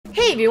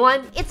Hey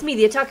everyone, it's me,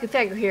 the Otaku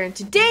Fangirl here, and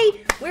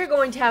today we're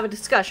going to have a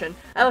discussion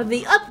of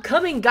the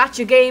upcoming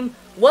gacha game,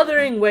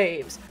 Wuthering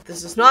Waves.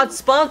 This is not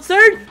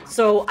sponsored,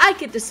 so I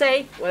get to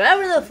say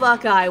whatever the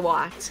fuck I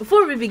want.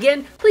 Before we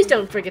begin, please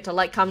don't forget to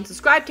like, comment,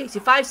 subscribe. Takes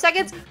you 5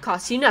 seconds,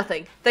 costs you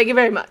nothing. Thank you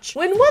very much.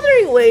 When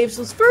Wuthering Waves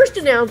was first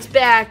announced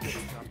back,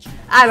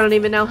 I don't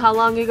even know how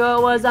long ago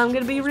it was, I'm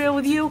gonna be real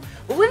with you.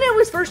 But when it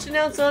was first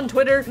announced on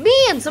Twitter, me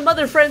and some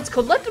other friends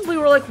collectively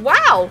were like,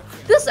 wow,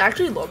 this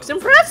actually looks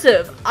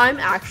impressive. I'm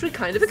actually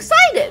kind of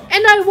excited.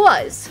 And I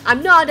was.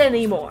 I'm not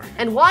anymore.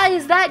 And why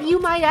is that, you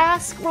might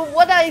ask? From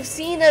what I've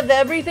seen of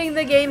everything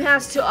the game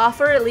has to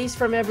offer, at least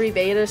from every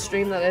beta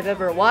stream that I've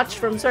ever watched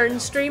from certain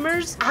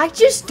streamers, I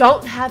just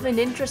don't have an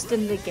interest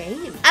in the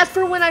game. As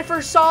for when I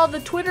first saw the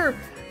Twitter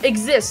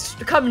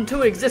come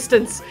into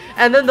existence,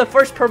 and then the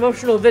first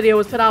promotional video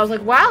was put out, I was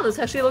like, wow, this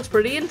actually looks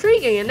pretty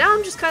intriguing, and now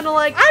I'm just kind of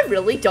like, I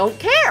really don't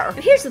care.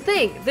 And here's the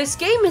thing, this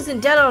game isn't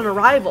dead on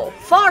arrival.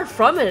 Far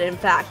from it, in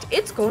fact.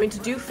 It's going to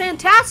do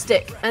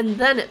fantastic, and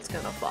then it's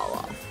gonna fall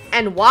off.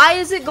 And why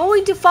is it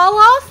going to fall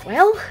off?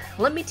 Well,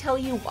 let me tell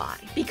you why.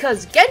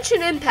 Because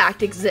Genshin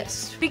Impact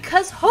exists.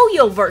 Because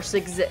Hoyoverse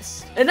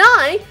exists. And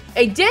I,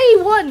 a day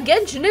one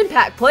Genshin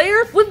Impact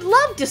player, would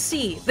love to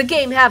see the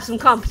game have some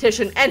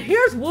competition. And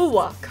here's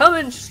Wuwa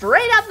coming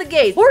straight out the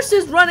gate.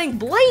 Horses running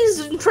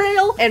blazing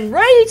trail and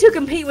ready to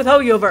compete with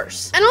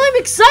Hoyoverse. And I'm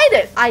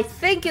excited. I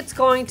think it's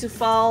going to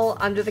fall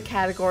under the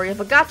category of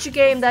a gacha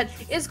game that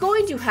is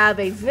going to have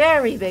a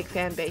very big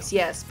fan base,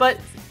 yes, but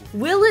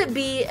will it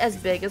be as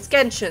big as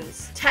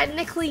Genshin's?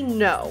 Technically,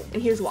 no.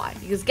 And here's why.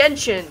 Because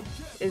Genshin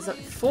is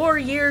 4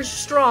 years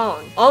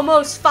strong,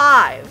 almost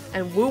 5,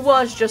 and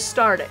Wuwa is just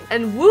starting.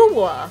 And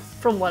Wuwa,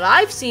 from what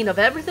I've seen of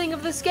everything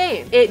of this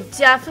game, it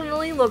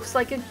definitely looks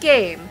like a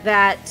game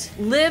that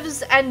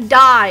lives and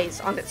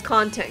dies on its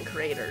content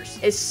creators,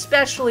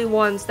 especially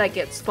ones that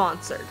get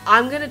sponsored.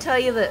 I'm gonna tell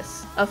you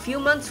this, a few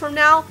months from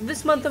now,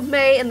 this month of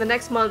May and the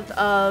next month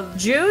of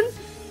June,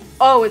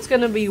 oh, it's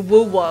gonna be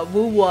Wuwa.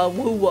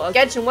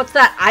 Genshin, what's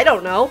that? I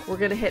don't know. We're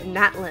gonna hit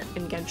Natlan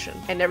in Genshin,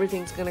 and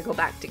everything's gonna go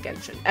back to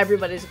Genshin.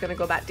 Everybody's gonna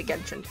go back to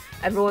Genshin.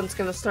 Everyone's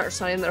gonna start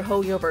signing their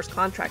Hoyoverse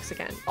contracts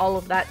again. All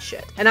of that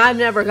shit. And I've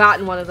never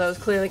gotten one of those,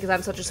 clearly, because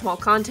I'm such a small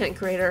content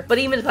creator. But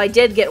even if I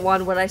did get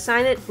one, would I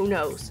sign it? Who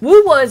knows?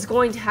 Wuwa is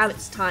going to have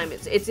its time.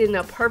 It's in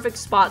a perfect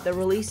spot. They're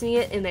releasing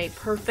it in a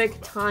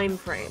perfect time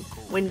frame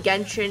when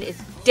Genshin is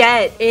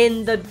dead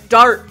in the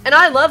dirt. And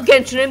I love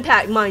Genshin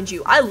Impact, mind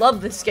you. I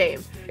love this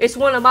game. It's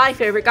one of my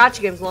favorite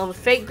gacha games, along with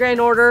Fate Grand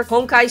Order,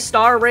 Honkai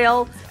Star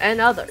Rail, and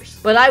others.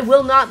 But I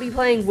will not be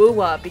playing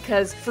Wuwa,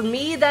 because for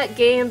me, that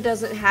game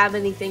doesn't have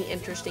anything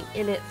interesting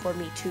in it for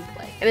me to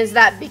play. And is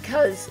that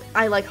because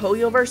I like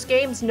Hoyoverse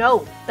games?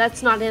 No,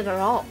 that's not it at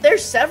all.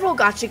 There's several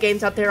gacha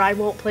games out there I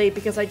won't play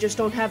because I just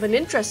don't have an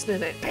interest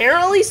in it.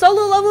 Apparently,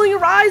 Solo Leveling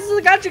Arise is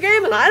a gacha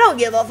game, and I don't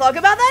give a fuck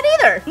about that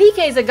either.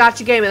 Nikkei's a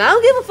gacha game, and I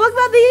don't give a fuck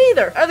about that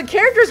either. Are the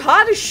characters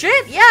hot as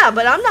shit? Yeah,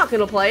 but I'm not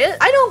gonna play it.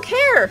 I don't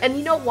care. And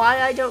you know why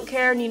I don't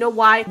care, and you know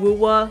why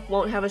Wuwa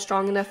won't have a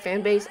strong enough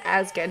fan base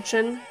as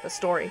Genshin? The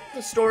story.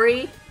 The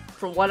story,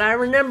 from what I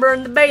remember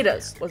in the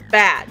betas, was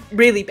bad.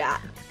 Really bad.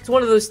 It's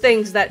one of those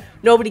things that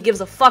nobody gives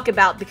a fuck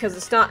about because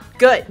it's not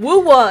good.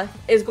 Wuwa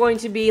is going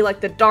to be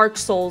like the Dark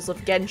Souls of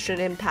Genshin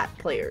Impact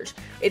players.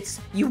 It's,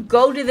 you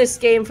go to this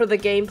game for the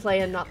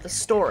gameplay and not the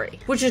story.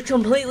 Which is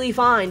completely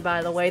fine,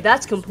 by the way.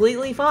 That's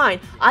completely fine.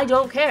 I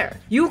don't care.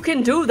 You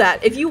can do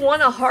that. If you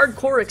want a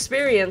hardcore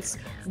experience,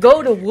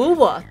 go to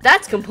Wuwa.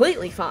 That's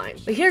completely fine.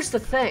 But here's the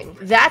thing.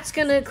 That's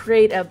gonna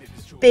create a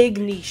big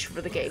niche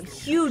for the game.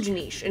 Huge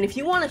niche. And if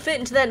you want to fit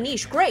into that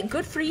niche, great.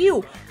 Good for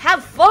you.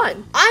 Have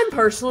fun. I'm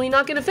personally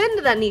not going to fit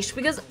into that niche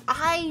because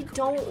I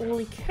don't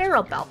really care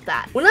about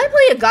that. When I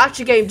play a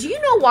gacha game, do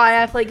you know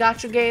why I play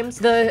gacha games?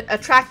 The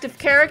attractive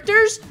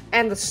characters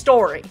and the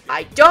story.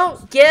 I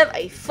don't give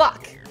a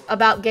fuck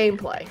about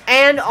gameplay.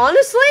 And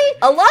honestly,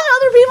 a lot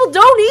of other people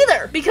don't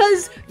either,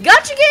 because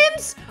gacha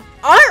games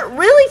aren't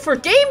really for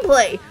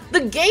gameplay. The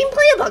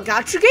gameplay of a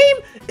gacha game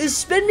is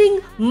spending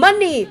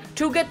money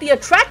to get the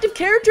attractive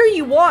character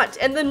you want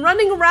and then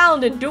running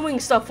around and doing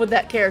stuff with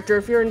that character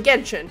if you're in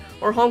Genshin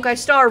or Honkai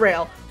Star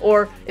Rail,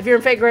 or if you're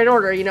in Fate Grand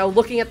Order, you know,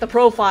 looking at the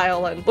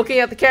profile and looking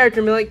at the character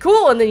and be like,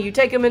 cool, and then you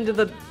take them into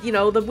the, you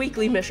know, the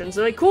weekly missions.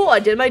 They're like, cool, I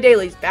did my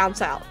dailies,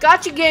 bounce out.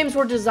 Gacha games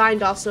were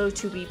designed also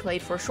to be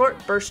played for a short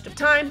burst of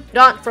time,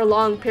 not for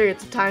long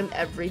periods of time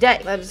every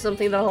day. That is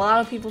something that a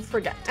lot of people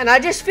forget. And I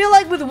just feel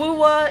like with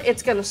Wuwa,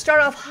 it's gonna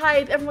start off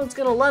hype, everyone's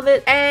gonna love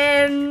it,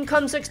 and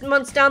come 6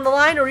 months down the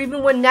line, or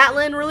even when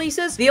Natlan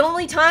releases, the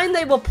only time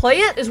they will play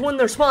it is when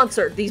they're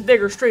sponsored, these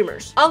bigger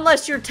streamers.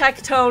 Unless you're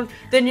Tectone,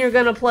 then you're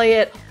gonna play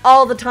it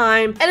all the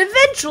time, and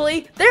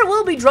eventually there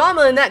will be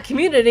drama in that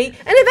community, and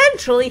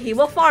eventually he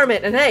will farm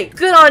it. And hey,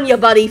 good on you,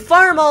 buddy.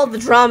 Farm all the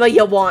drama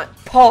you want.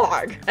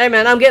 Pog. Hey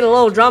man, I'm getting a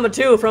little drama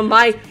too from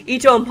my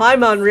Ito and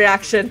Paimon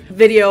reaction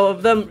video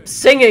of them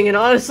singing, and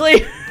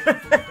honestly,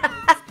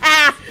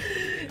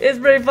 it's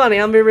pretty funny.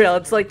 I'll be real.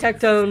 It's like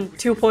Tectone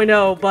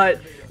 2.0,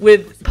 but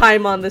with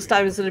Paimon this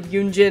time instead of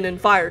Yunjin and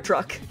Fire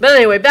Truck. But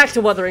anyway, back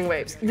to Wuthering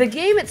Waves. The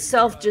game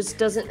itself just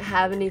doesn't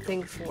have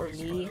anything for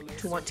me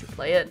to want to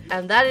play it,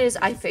 and that is,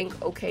 I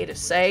think, okay to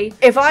say.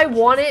 If I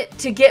want it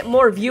to get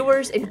more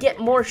viewers and get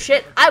more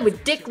shit, I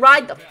would dick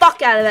ride the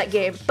fuck out of that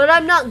game. But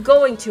I'm not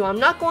going to. I'm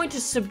not going to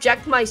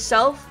subject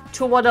myself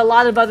to what a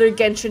lot of other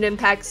Genshin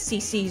Impact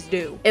CCs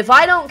do. If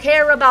I don't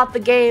care about the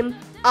game,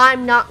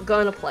 I'm not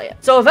gonna play it.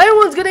 So if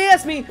anyone's gonna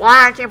ask me,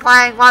 why aren't you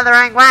playing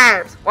Wuthering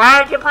Waves? Why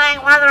aren't you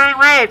playing Wuthering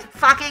Waves?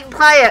 Fucking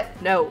play it.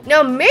 No.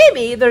 Now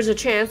maybe there's a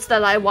chance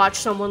that I watch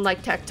someone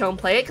like Tectone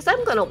play it, because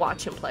I'm gonna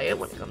watch him play it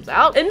when it comes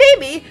out. And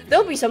maybe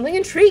there'll be something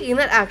intriguing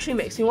that actually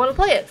makes me want to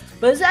play it.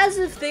 But as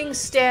if things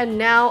stand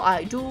now,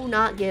 I do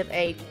not give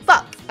a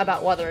fuck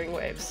about Wuthering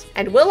Waves.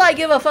 And will I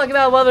give a fuck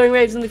about Wuthering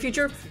Waves in the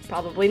future?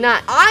 Probably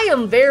not. I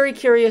am very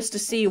curious to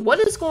see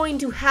what is going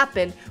to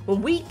happen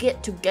when we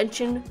get to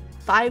Genshin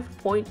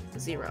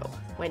 5.0,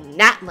 when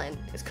Natlin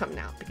is coming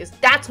out, because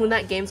that's when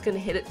that game's gonna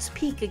hit its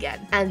peak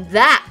again. And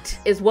that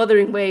is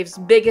Wuthering Waves'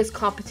 biggest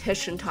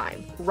competition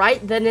time.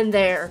 Right then and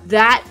there,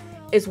 that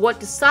is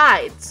what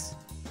decides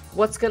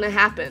what's gonna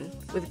happen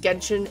with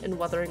Genshin and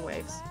Wuthering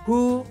Waves.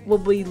 Who will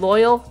be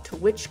loyal to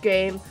which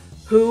game,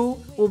 who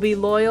will be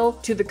loyal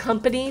to the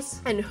companies,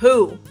 and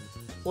who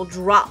will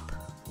drop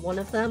one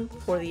of them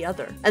for the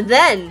other. And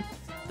then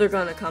they're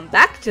gonna come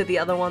back to the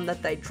other one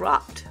that they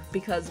dropped,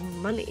 because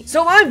money.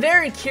 So I'm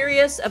very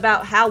curious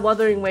about how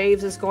Wuthering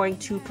Waves is going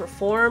to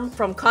perform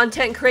from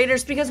content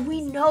creators, because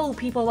we know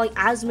people like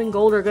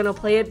Asmongold are gonna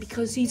play it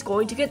because he's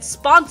going to get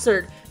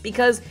sponsored.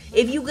 Because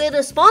if you get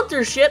a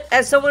sponsorship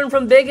as someone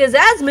from big as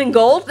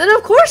Asmongold, then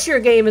of course your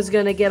game is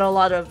gonna get a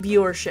lot of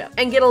viewership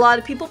and get a lot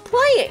of people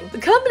playing. The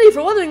company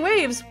for Wuthering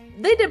Waves,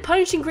 they did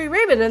Punishing Green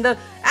Raven, and the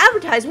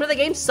advertisement of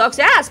the game sucks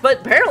ass,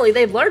 but apparently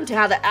they've learned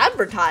how to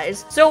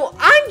advertise. So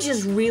I'm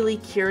just really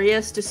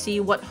curious to see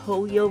what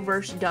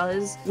Hoyoverse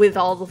does with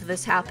all of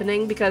this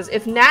happening, because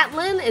if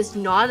Natlin is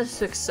not a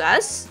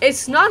success,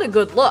 it's not a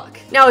good look.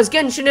 Now, is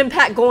Genshin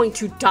Impact going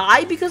to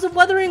die because of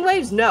Wuthering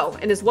Waves? No.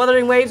 And is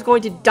Wuthering Waves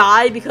going to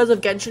die because of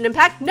Genshin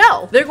Impact?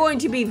 No. They're going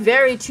to be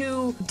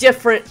two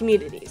different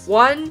communities.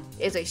 One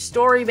is a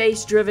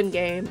story-based driven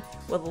game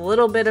with a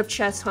little bit of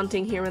chest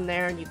hunting here and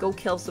there, and you go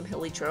kill some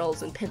hilly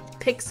turtles and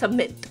pick some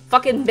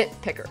fucking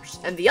mint pickers.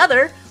 And the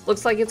other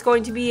looks like it's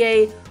going to be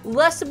a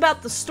less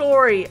about the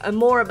story and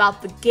more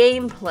about the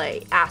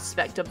gameplay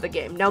aspect of the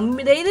game. Now,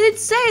 they did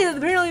say that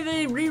apparently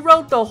they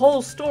rewrote the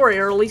whole story,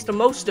 or at least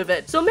most of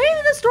it. So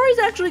maybe the story's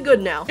actually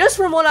good now. Just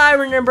from what I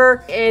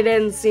remember, it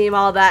didn't seem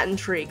all that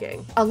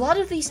intriguing. A lot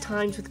of these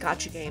times with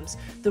gacha games,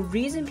 the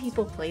reason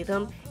people play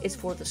them is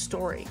for the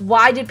story.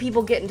 Why did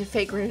people get into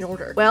Fate Grand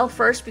Order? Well,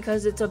 first,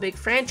 because it's a big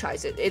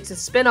franchise. It's a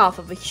spin-off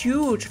of a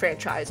huge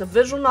franchise, a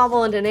visual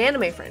novel and an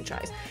anime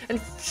franchise. And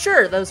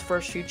sure, those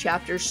first few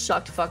chapters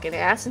sucked fucking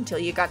ass until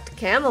you got to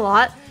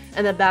Camelot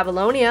and then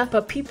Babylonia,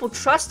 but people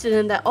trusted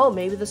in that, oh,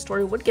 maybe the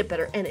story would get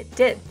better, and it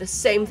did. The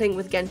same thing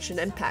with Genshin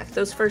Impact.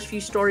 Those first few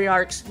story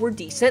arcs were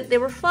decent. They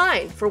were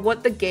fine for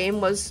what the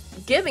game was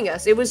giving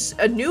us. It was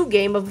a new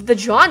game of the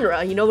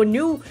genre, you know, a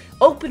new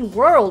open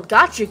world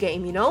gacha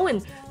game, you know,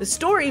 and the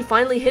story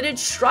finally hit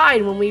its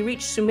stride when we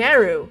reached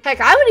Sumeru.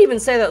 Heck, I would even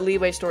say that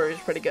Leeway story was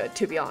pretty good,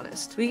 to be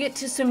honest. We get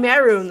to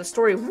Sumeru and the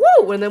story,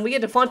 woo, and then we get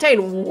to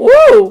Fontaine,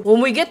 woo!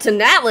 When we get to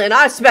Natlin,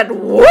 I spent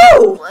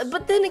woo!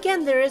 But then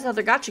again, there is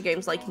other gacha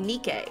games like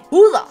Nikke.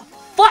 Who the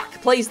fuck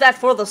plays that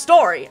for the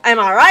story? Am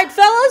I right,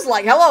 fellas?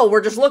 Like, hello,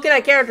 we're just looking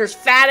at characters'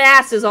 fat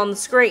asses on the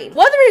screen.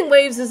 Wuthering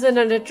Waves is in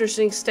an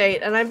interesting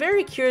state, and I'm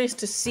very curious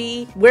to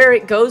see where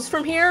it goes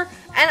from here.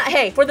 And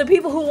hey, for the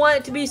people who want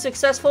it to be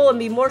successful and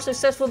be more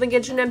successful than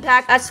Genshin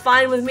Impact, that's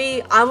fine with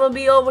me. I'm gonna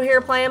be over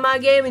here playing my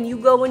game, and you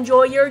go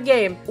enjoy your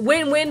game.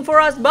 Win-win for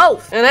us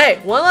both. And hey,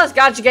 one less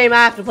gacha game I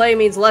have to play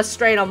means less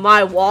strain on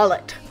my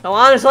wallet. So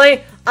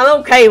honestly, I'm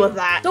okay with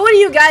that. So what do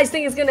you guys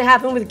think is going to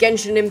happen with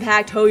Genshin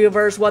Impact,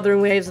 Hoyoverse,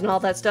 Wuthering Waves, and all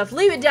that stuff?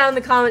 Leave it down in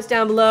the comments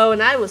down below,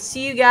 and I will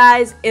see you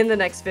guys in the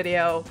next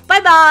video.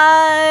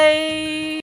 Bye-bye!